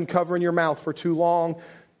that you've been covering your mouth for too long.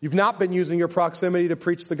 You've not been using your proximity to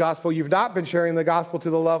preach the gospel. You've not been sharing the gospel to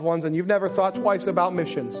the loved ones, and you've never thought twice about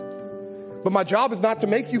missions. But my job is not to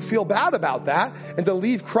make you feel bad about that and to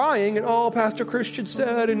leave crying and, oh, Pastor Christian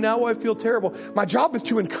said, and now I feel terrible. My job is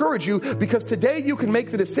to encourage you, because today you can make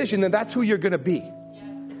the decision that that's who you're going to be.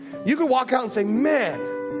 You can walk out and say,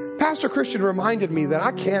 man, Pastor Christian reminded me that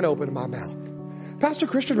I can't open my mouth. Pastor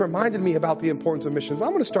Christian reminded me about the importance of missions. I'm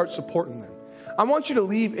going to start supporting them. I want you to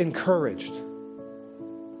leave encouraged.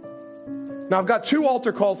 Now, I've got 2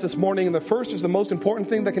 altar calls this morning, and the first is the most important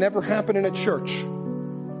thing that can ever happen in a church.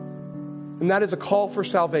 And that is a call for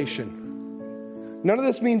salvation. None of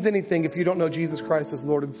this means anything if you don't know Jesus Christ as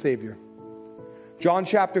Lord and Savior. John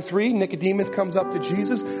chapter 3, Nicodemus comes up to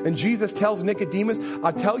Jesus, and Jesus tells Nicodemus,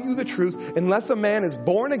 I tell you the truth, unless a man is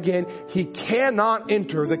born again, he cannot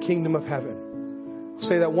enter the kingdom of heaven. I'll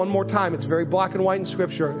say that one more time. It's very black and white in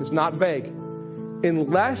Scripture. It's not vague.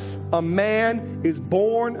 Unless a man is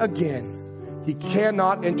born again, he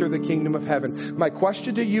cannot enter the kingdom of heaven. My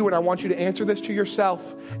question to you, and I want you to answer this to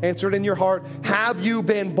yourself, answer it in your heart. Have you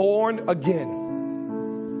been born again?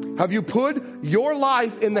 Have you put your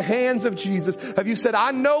life in the hands of Jesus? Have you said,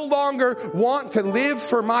 I no longer want to live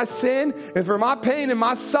for my sin and for my pain and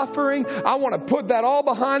my suffering. I want to put that all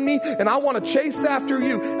behind me, and I want to chase after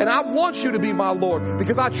you. And I want you to be my Lord,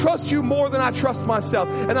 because I trust you more than I trust myself.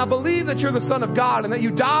 And I believe that you're the Son of God and that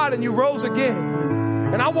you died and you rose again.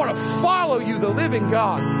 And I want to follow you, the living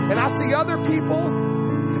God. And I see other people,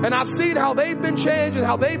 and I've seen how they've been changed and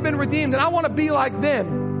how they've been redeemed. And I want to be like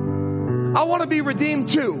them. I want to be redeemed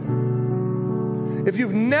too. If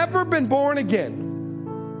you've never been born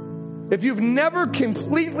again, if you've never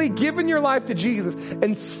completely given your life to Jesus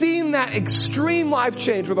and seen that extreme life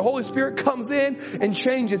change where the Holy Spirit comes in and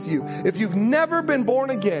changes you, if you've never been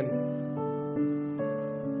born again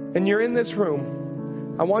and you're in this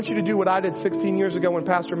room, I want you to do what I did 16 years ago when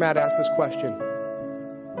Pastor Matt asked this question.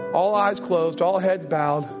 All eyes closed, all heads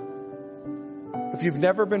bowed. If you've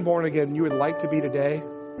never been born again and you would like to be today,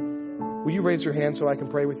 will you raise your hand so I can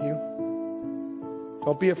pray with you?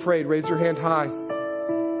 Don't be afraid. Raise your hand high.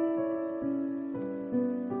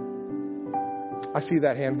 I see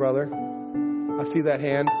that hand, brother. I see that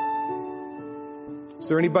hand. Is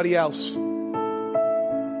there anybody else?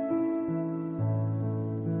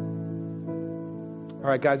 All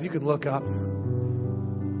right, guys, you can look up.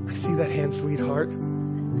 I see that hand, sweetheart.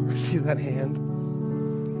 I see that hand.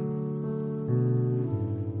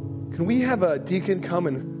 Can we have a deacon come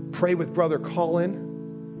and pray with Brother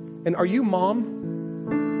Colin? And are you mom?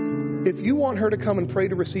 If you want her to come and pray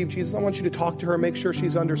to receive Jesus, I want you to talk to her, make sure she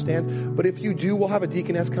understands. But if you do, we'll have a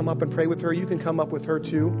deaconess come up and pray with her. You can come up with her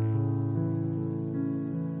too.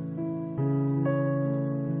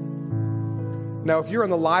 Now, if you're on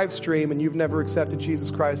the live stream and you've never accepted Jesus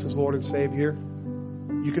Christ as Lord and Savior,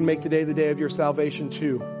 you can make today the day of your salvation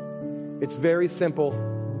too. It's very simple.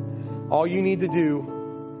 All you need to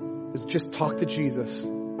do is just talk to Jesus.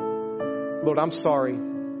 Lord, I'm sorry.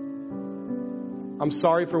 I'm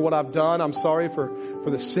sorry for what I've done. I'm sorry for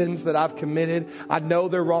the sins that I've committed. I know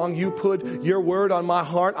they're wrong. You put your word on my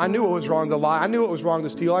heart. I knew it was wrong to lie. I knew it was wrong to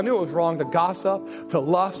steal. I knew it was wrong to gossip, to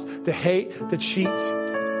lust, to hate, to cheat.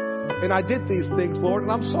 And I did these things, Lord,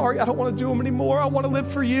 and I'm sorry. I don't want to do them anymore. I want to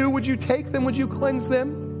live for you. Would you take them? Would you cleanse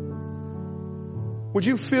them? Would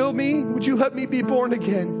you fill me? Would you let me be born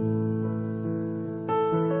again?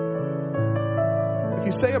 If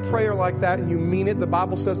you say a prayer like that and you mean it, the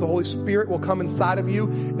Bible says the Holy Spirit will come inside of you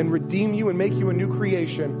and redeem you and make you a new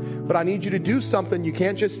creation. But I need you to do something. You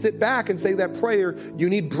can't just sit back and say that prayer. You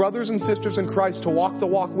need brothers and sisters in Christ to walk the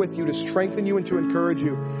walk with you, to strengthen you and to encourage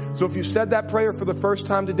you. So if you said that prayer for the first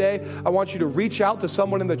time today, I want you to reach out to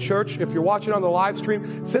someone in the church. If you're watching on the live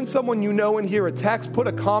stream, send someone you know in here a text, put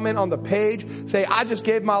a comment on the page, say, I just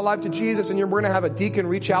gave my life to Jesus, and we're going to have a deacon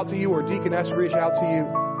reach out to you or a deaconess reach out to you.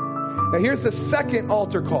 Now here's the second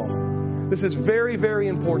altar call. This is very, very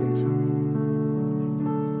important.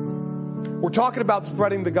 We're talking about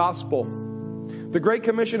spreading the gospel. The Great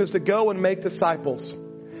Commission is to go and make disciples.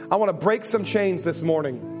 I want to break some chains this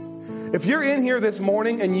morning. If you're in here this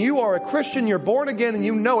morning and you are a Christian, you're born again and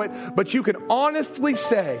you know it, but you can honestly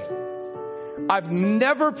say, I've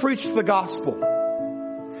never preached the gospel.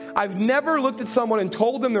 I've never looked at someone and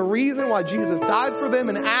told them the reason why Jesus died for them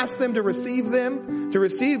and asked them to receive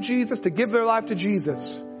Jesus, to give their life to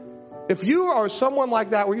Jesus. If you are someone like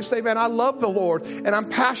that where you say, man, I love the Lord and I'm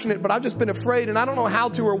passionate, but I've just been afraid and I don't know how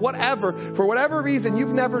to or whatever, for whatever reason,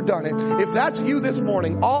 you've never done it. If that's you this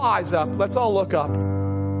morning, all eyes up, let's all look up.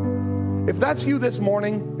 If that's you this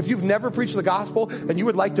morning, if you've never preached the gospel and you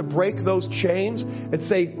would like to break those chains and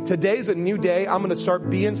say, today's a new day, I'm going to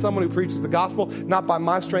start being someone who preaches the gospel, not by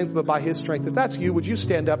my strength, but by His strength. If that's you, would you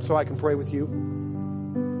stand up so I can pray with you?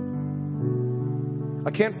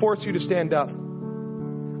 I can't force you to stand up.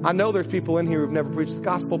 I know there's people in here who've never preached the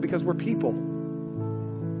gospel because we're people.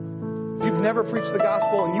 If you've never preached the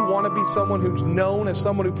gospel and you want to be someone who's known as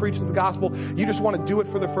someone who preaches the gospel, you just want to do it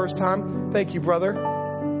for the first time, thank you, brother.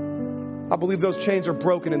 I believe those chains are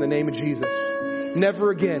broken in the name of Jesus.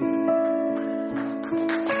 Never again.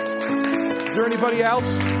 Is there anybody else?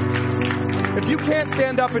 If you can't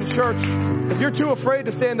stand up in church, if you're too afraid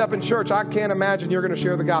to stand up in church, I can't imagine you're going to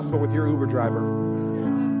share the gospel with your Uber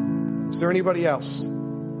driver. Is there anybody else?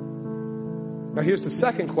 Now here's the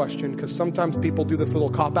second question, because sometimes people do this little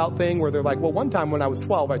cop-out thing where they're like, well, one time when I was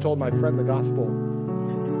 12, I told my friend the gospel.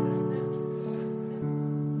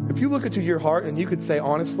 If you look into your heart and you could say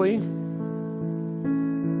honestly,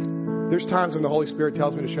 there's times when the Holy Spirit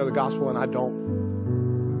tells me to share the gospel and I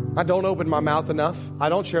don't. I don't open my mouth enough. I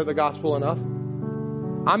don't share the gospel enough.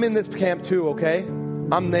 I'm in this camp too, okay?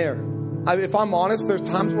 I'm there. If I'm honest, there's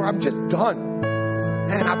times where I'm just done.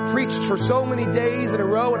 Man, I've preached for so many days in a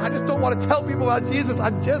row and I just don't want to tell people about Jesus. I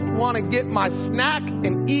just want to get my snack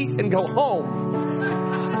and eat and go home.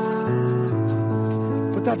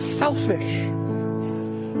 But that's selfish.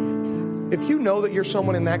 If you know that you're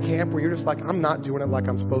someone in that camp where you're just like, I'm not doing it like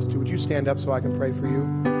I'm supposed to, would you stand up so I can pray for you?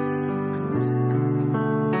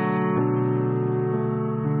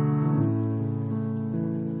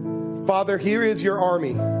 Father, here is your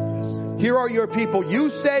army. Here are your people.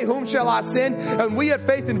 You say, whom shall I send? And we at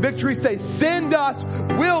Faith and Victory say, send us.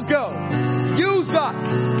 We'll go. Use us.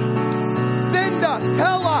 Send us.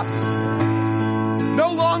 Tell us.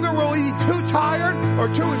 No longer will we be too tired or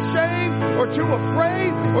too ashamed or too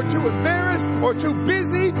afraid or too embarrassed or too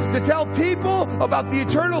busy to tell people about the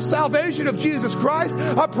eternal salvation of Jesus Christ.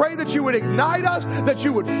 I pray that you would ignite us, that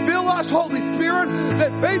you would fill us, Holy Spirit,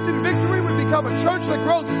 that Faith and Victory would become a church that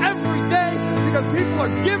grows every day because people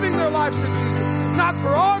are giving their lives to Jesus. Not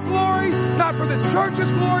for our glory, not for this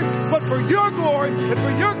church's glory, but for your glory and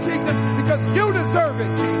for your kingdom because you deserve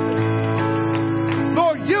it, Jesus.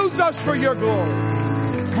 Lord, use us for your glory.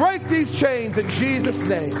 Break these chains in Jesus'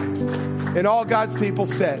 name. And all God's people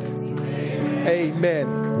said,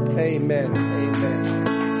 amen. Amen. Amen.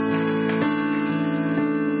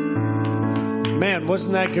 Man,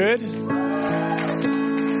 wasn't that good?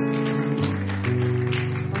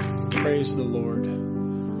 Praise the Lord.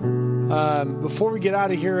 Before we get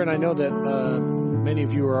out of here, and I know that many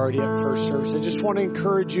of you are already at first service, I just want to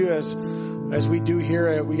encourage you as we do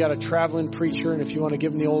here. We got a traveling preacher, and if you want to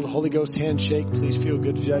give him the old Holy Ghost handshake, please feel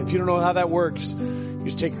good to do that. If you don't know how that works, you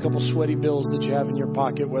just take a couple sweaty bills that you have in your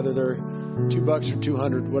pocket, whether they're $2 or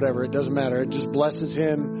 $200, whatever. It doesn't matter. It just blesses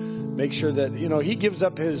him. Make sure that, he gives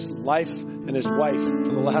up his life and his wife for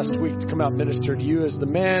the last week to come out and minister to you as the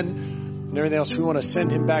man and everything else. We want to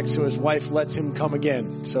send him back so his wife lets him come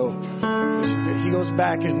again. So he goes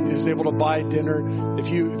back and is able to buy dinner. If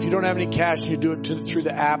you don't have any cash, you do it through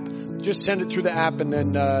the app. Just send it through the app and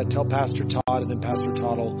then tell Pastor Todd, and then Pastor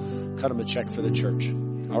Todd will cut him a check for the church.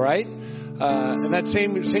 All right? And that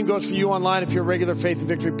same goes for you online. If you're a regular Faith and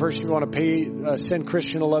Victory person, you want to send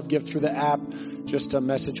Christian a love gift through the app, just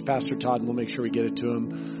message Pastor Todd and we'll make sure we get it to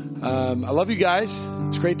him. I love you guys.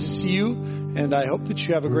 It's great to see you. And I hope that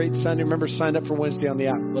you have a great Sunday. Remember, sign up for Wednesday on the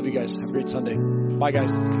app. Love you guys. Have a great Sunday. Bye,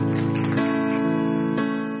 guys.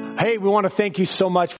 Hey, we want to thank you so much